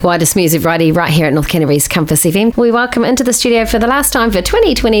Widest Music Variety right here at North Canterbury's Compass FM. We welcome into the studio for the last time for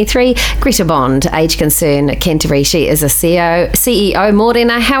 2023, Greta Bond, Age Concern Canterbury. She is a CEO.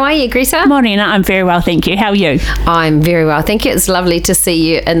 Morena, how are you, Greta? Morena, I'm very well, thank you. How are you? I'm very well, thank you. It's lovely to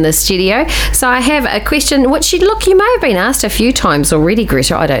see you in the studio. So I have a question, which you may have been asked a few times already,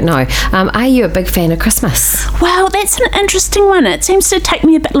 Greta, I don't know. Are you a big fan of Christmas? Well, that's an interesting one. It seems to take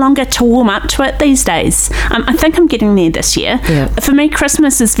me a bit longer to warm up to it these days. I think I'm getting there this year. Yeah. For me,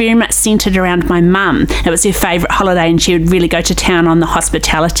 Christmas is very much centred around my mum. It was her favourite holiday and she would really go to town on the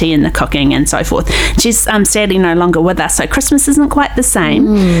hospitality and the cooking and so forth. She's sadly no longer with us, so Christmas isn't quite the same.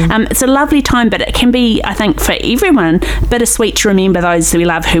 It's a lovely time, but it can be, I think, for everyone, bittersweet to remember those we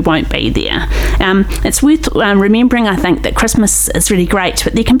love who won't be there. It's worth remembering, I think, that Christmas is really great,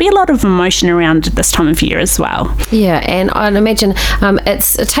 but there can be a lot of emotion around this time of year as well. Yeah, and I'd imagine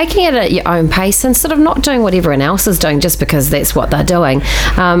it's taking it at your own pace and sort of not doing what everyone else is doing just because that's what they're doing.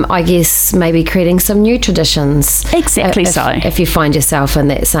 I guess maybe creating some new traditions. Exactly so. If you find yourself in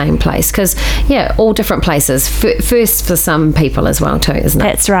that same place. Because, yeah, all different places. First for some people as well too, isn't it?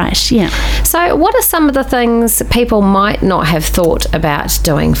 That's right, yeah. So what are some of the things people might not have thought about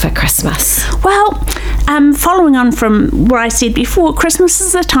doing for Christmas? Well, following on from what I said before, Christmas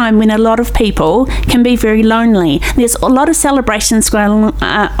is a time when a lot of people can be very lonely. There's a lot of celebrations going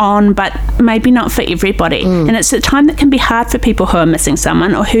on, but maybe not for everybody. And it's a time that can be hard for people who are missing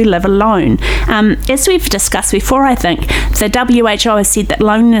someone or who live alone. As we've discussed before, I think, the WHO has said that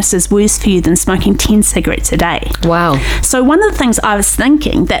loneliness is worse for you than smoking 10 cigarettes a day. Wow. So one of the things I was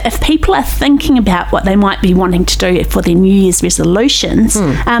thinking, that if people are thinking about what they might be wanting to do for their New Year's resolutions,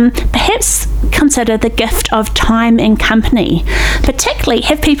 perhaps consider the gift of time and company. Particularly,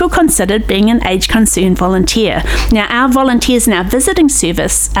 have people considered being an age concern volunteer? Now, our volunteers in our visiting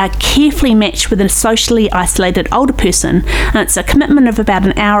service are carefully matched with a socially isolated older person, and it's a commitment of about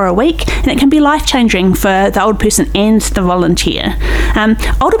an hour a week, and it can be life-changing for the old person and the volunteer.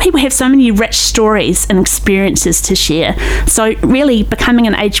 Older people have so many rich stories and experiences to share, so really becoming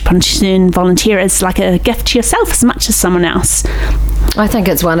an age concern volunteer is like a gift to yourself as much as someone else. I think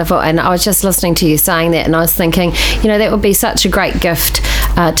it's wonderful, and I was just listening to you saying that and I was thinking, that would be such a great gift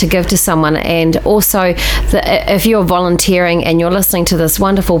to give to someone. And also if you're volunteering and you're listening to this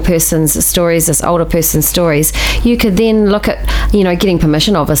wonderful person's stories, this older person's stories, you could then look at getting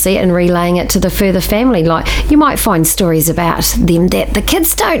permission obviously and relaying it to the further family. Like you might find stories about them that the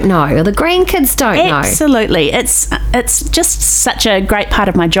kids don't know or the grandkids don't know. Absolutely. It's just such a great part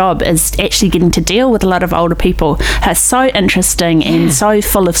of my job is actually getting to deal with a lot of older people who are so interesting and so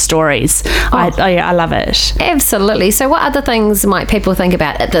full of stories. I love it. Absolutely. So what other things might people think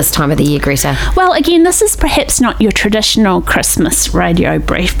about at this time of the year, Greta? Well, again, this is perhaps not your traditional Christmas radio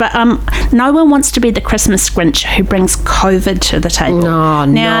brief, but no one wants to be the Christmas Grinch who brings COVID to the table.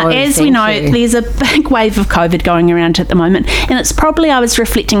 Now, as we know, there's a big wave of COVID going around at the moment, and it's probably, I was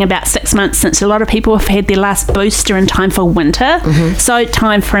reflecting, about 6 months since a lot of people have had their last booster in time for winter, so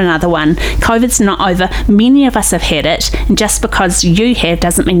time for another one. COVID's not over. Many of us have had it, and just because you have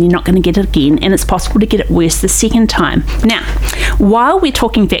doesn't mean you're not going to get it again, and it's possible to get it worse the second time. Now, while we're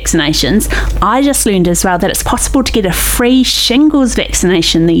talking vaccinations, I just learned as well that it's possible to get a free shingles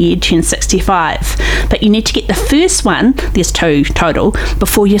vaccination the year you turn 65, but you need to get the first one, there's 2 total,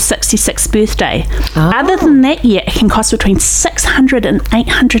 before your 66th birthday. Other than that, it can cost between $600 and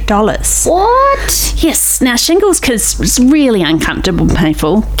 $800. What? Yes. Now, shingles is really uncomfortable,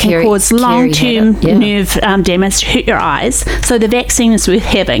 painful, can cause long-term nerve damage, hurt your eyes, so the vaccine is worth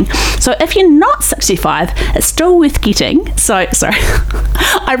having. So if you're not 65, it's still worth getting. So, sorry,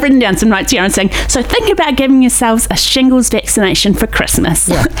 I've written down some notes here and saying, so think about giving yourselves a shingles vaccination for Christmas.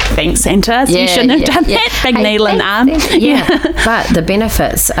 Thanks, Santa. So you shouldn't have done that. Big needle in the arm. But the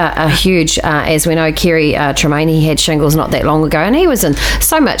benefits are huge. As we know, Kerry Tremaine, he had shingles not that long ago, and he was in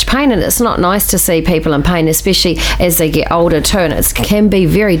so much pain, and it's not nice to see people in pain, especially as they get older too, and it can be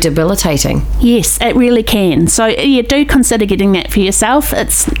very debilitating. Yes, it really can. So you do consider getting that for yourself.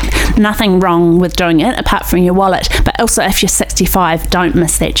 It's nothing wrong with doing it apart from your wallet, but also if you're 65, don't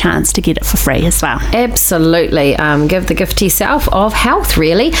miss that chance to get it for free as well. Absolutely. Give the gift to yourself of health,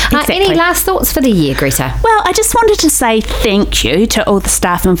 really. Exactly. Any last thoughts for the year, Greta? Well, I just wanted to say thank you to all the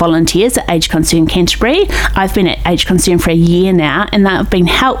staff and volunteers at Age Concern Canterbury. I've been at Age Concern for a year now, and they've been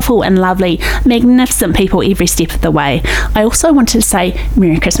helpful and lovely, magnificent people every step of the way. I also wanted to say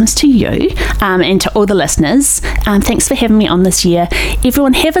Merry Christmas to you and to all the listeners. Thanks for having me on this this year.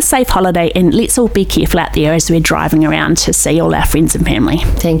 Everyone have a safe holiday, and let's all be careful out there as we're driving around to see all our friends and family.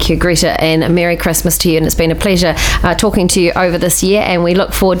 Thank you, Greta, and a Merry Christmas to you. And it's been a pleasure talking to you over this year, and we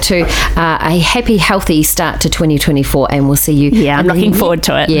look forward to a happy, healthy start to 2024, and we'll see you. Yeah, I'm looking forward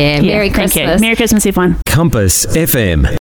to it. Yeah, Merry Christmas. Thank you. Merry Christmas, everyone. Compass FM.